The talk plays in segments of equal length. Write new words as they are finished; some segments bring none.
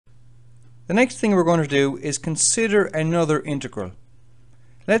The next thing we're going to do is consider another integral.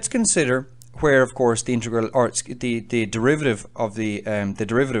 Let's consider where, of course, the integral or the derivative of the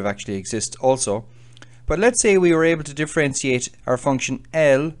derivative actually exists also. But let's say we were able to differentiate our function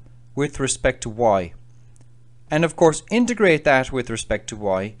L with respect to y, and of course integrate that with respect to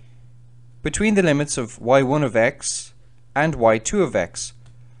y between the limits of y1 of x and y2 of x.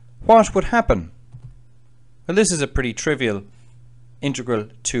 What would happen? Well, this is a pretty trivial integral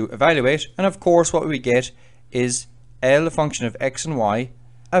to evaluate, and of course what we get is L, a function of x and y,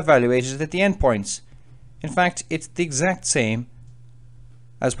 evaluated at the endpoints. In fact, it's the exact same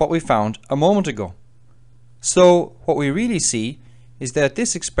as what we found a moment ago. So what we really see is that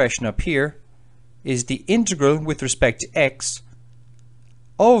this expression up here is the integral with respect to x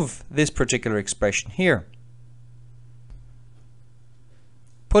of this particular expression here.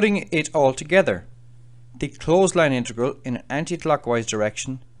 Putting it all together, the closed line integral in an anti-clockwise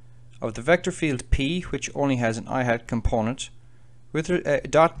direction of the vector field P, which only has an I hat component, with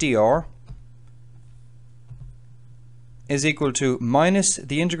dot dr is equal to minus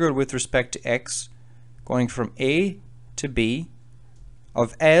the integral with respect to x going from a to b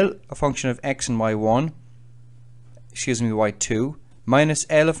of L, a function of x and y1, y2, minus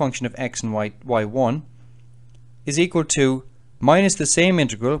L, a function of x and y1, is equal to minus the same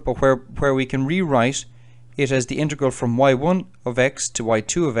integral, but where we can rewrite it as the integral from y1 of x to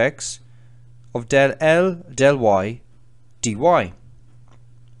y2 of x of del L del y dy.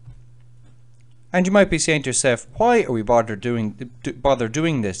 And you might be saying to yourself, why are we bother doing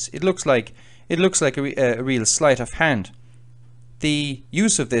this? It looks like a real sleight of hand. The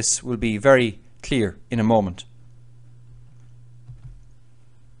use of this will be very clear in a moment.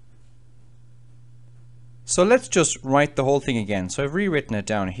 So let's just write the whole thing again. So I've rewritten it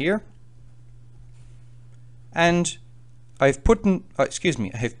down here, and I've put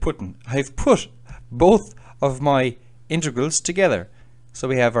both of my integrals together. So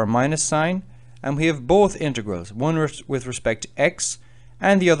we have our minus sign, and we have both integrals, one with respect to x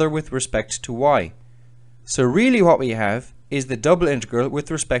and the other with respect to y. So really what we have is the double integral with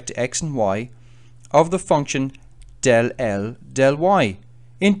respect to x and y of the function del L del y,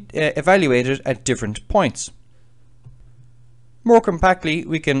 evaluated at different points. More compactly,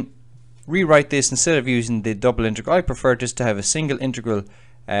 we can rewrite this instead of using the double integral. I prefer just to have a single integral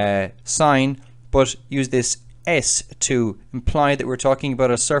sign, but use this s to imply that we're talking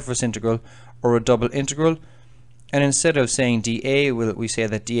about a surface integral or a double integral, and instead of saying dA, we say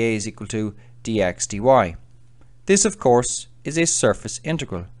that dA is equal to dx dy. This, of course, is a surface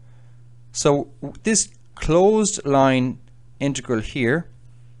integral. So this closed line integral here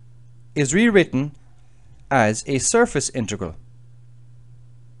is rewritten as a surface integral.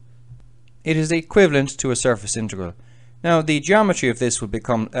 It is equivalent to a surface integral. Now the geometry of this will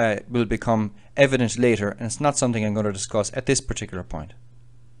become evident later, and it's not something I'm going to discuss at this particular point.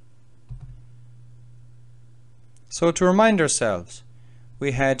 So to remind ourselves,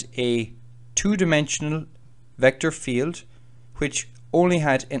 we had a two-dimensional vector field which only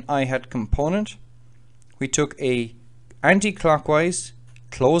had an I hat component. We took a anti-clockwise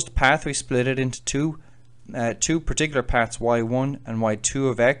closed path, we split it into two particular paths, y1 and y2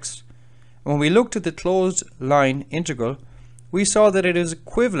 of x. When we looked at the closed line integral, we saw that it is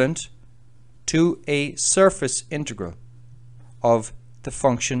equivalent to a surface integral of the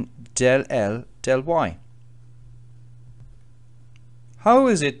function del L del y. How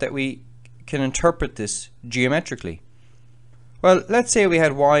is it that we can interpret this geometrically? Well, let's say we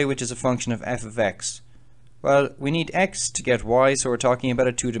had y, which is a function of f of x. Well, we need x to get y, so we're talking about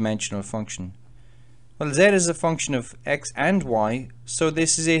a two-dimensional function. Well, z is a function of x and y, so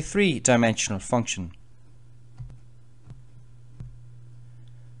this is a three-dimensional function.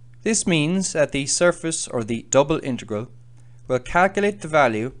 This means that the surface, or the double integral, will calculate the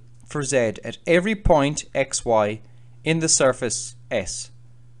value for z at every point xy in the surface S.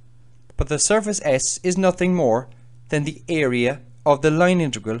 But the surface S is nothing more than the area of the line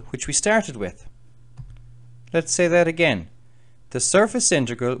integral which we started with. Let's say that again. The surface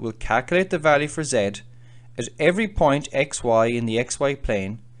integral will calculate the value for z at every point xy in the xy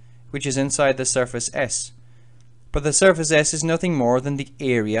plane, which is inside the surface S. But the surface S is nothing more than the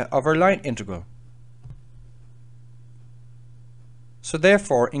area of our line integral. So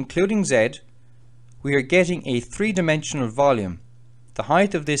therefore, including z, we are getting a three-dimensional volume. The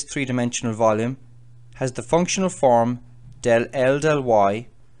height of this three-dimensional volume has the functional form del L del y,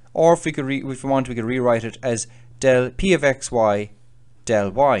 or if we want, we could rewrite it as del P of xy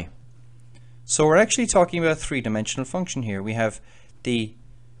del y. So we're actually talking about a three-dimensional function here. We have the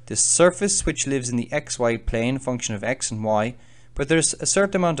surface which lives in the xy plane, function of x and y, but there's a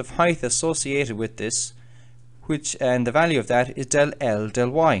certain amount of height associated with this, and the value of that is del L del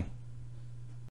y.